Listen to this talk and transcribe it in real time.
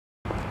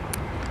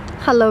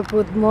Hello,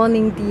 good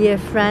morning, dear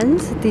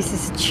friends. This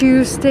is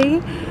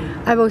Tuesday.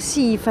 I will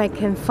see if I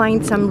can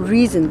find some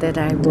reason that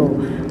I will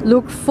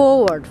look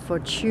forward for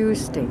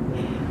Tuesday.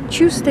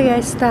 Tuesday I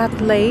start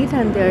late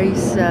and there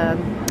is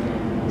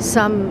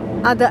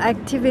some other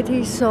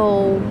activity.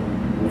 So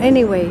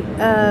anyway,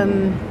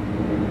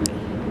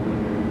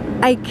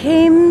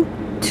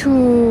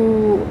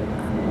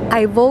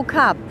 I woke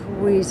up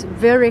with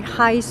very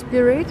high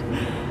spirit,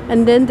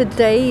 and then the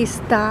day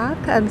is dark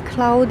and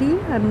cloudy.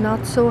 I'm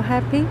not so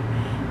happy.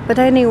 But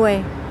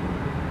anyway,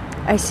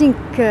 I think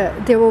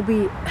there will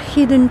be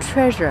hidden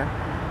treasure,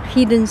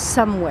 hidden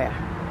somewhere.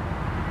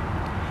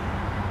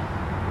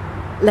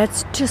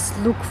 Let's just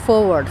look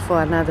forward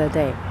for another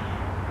day.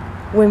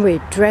 When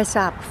we dress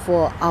up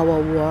for our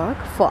work,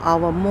 for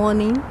our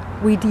morning,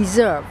 we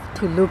deserve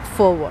to look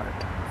forward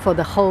for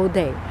the whole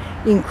day,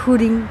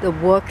 including the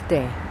work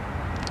day.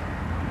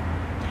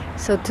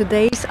 So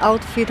today's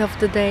outfit of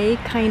the day,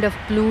 kind of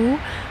blue.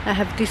 I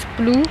have this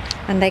blue,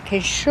 and I can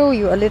show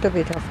you a little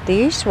bit of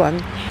this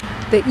one.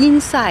 The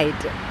inside,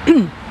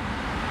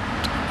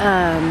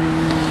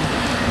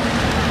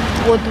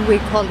 what do we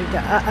call it?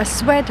 A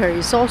sweater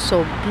is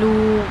also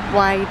blue,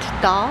 white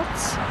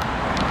dots.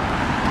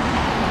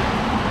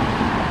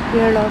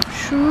 Pair of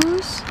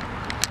shoes.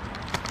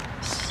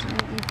 See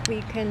if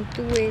we can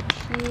do it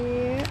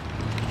here.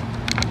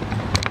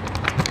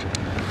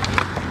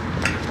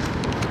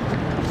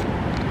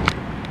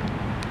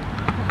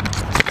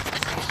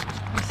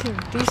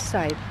 This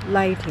side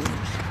lighting is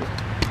good.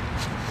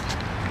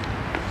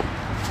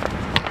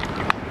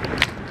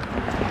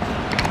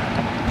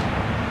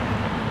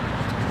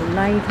 The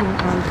lighting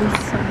on this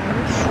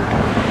side should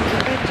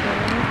be better.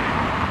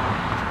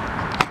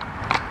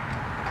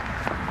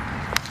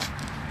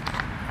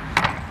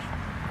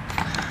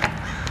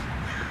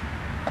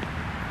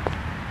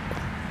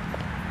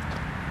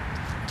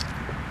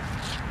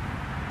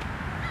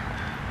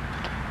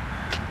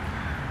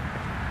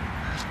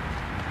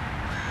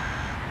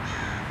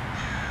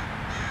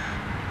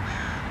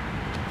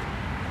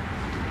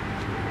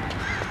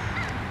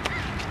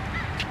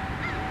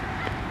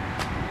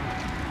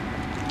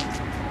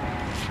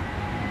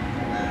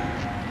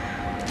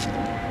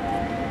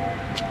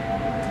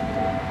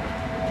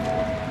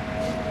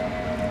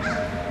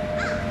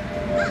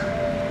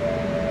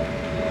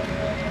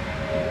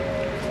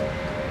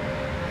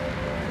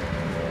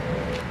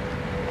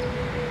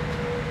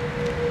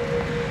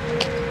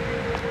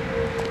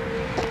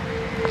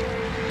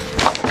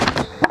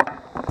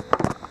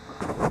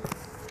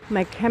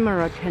 My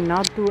camera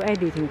cannot do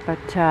editing, but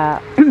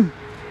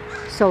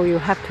so you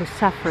have to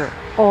suffer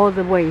all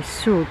the way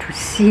through to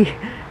see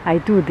I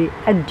do the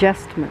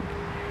adjustment.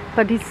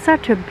 But it's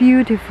such a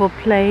beautiful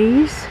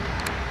place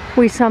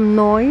with some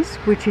noise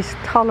which is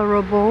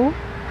tolerable.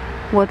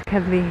 What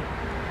can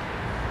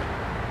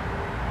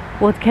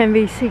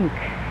we think?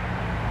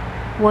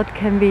 What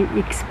can we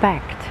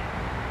expect?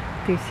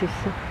 This is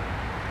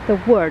the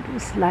world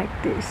is like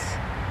this.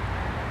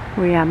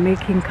 We are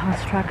making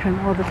construction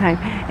all the time.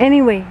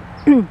 Anyway,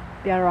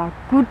 there are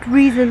good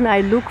reasons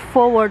I look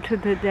forward to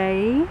the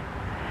day,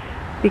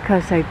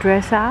 because I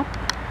dress up,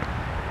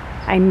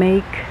 I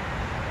make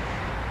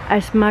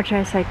as much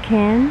as I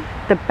can,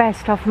 the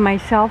best of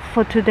myself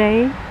for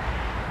today.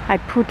 I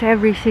put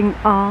everything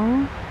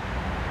on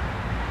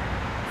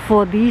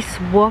for this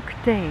work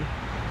day,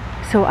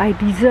 so I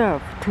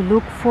deserve to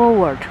look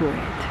forward to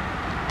it.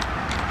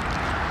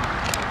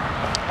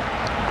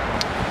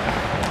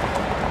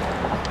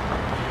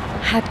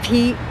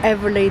 Happy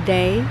every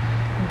day,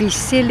 be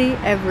silly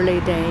every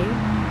day,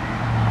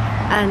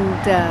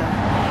 and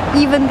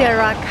even there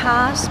are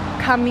cars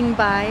coming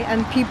by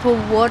and people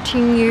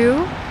watching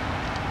you,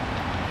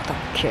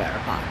 don't care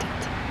about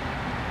it.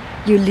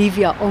 You live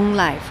your own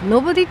life.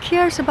 Nobody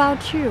cares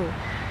about you.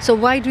 So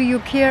why do you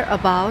care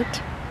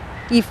about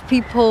if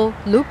people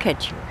look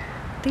at you?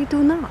 They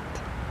do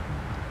not.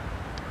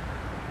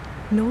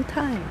 No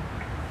time.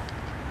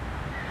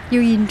 You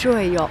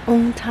enjoy your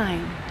own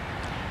time.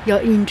 You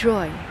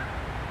enjoy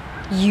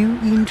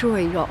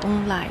your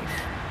own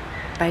life.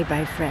 Bye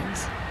bye,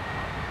 friends.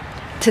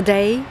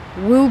 Today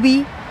will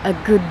be a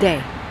good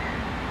day.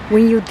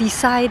 When you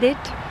decide it,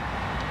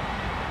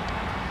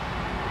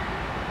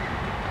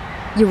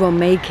 you will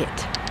make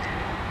it.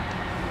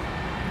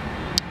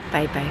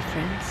 Bye bye,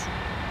 friends.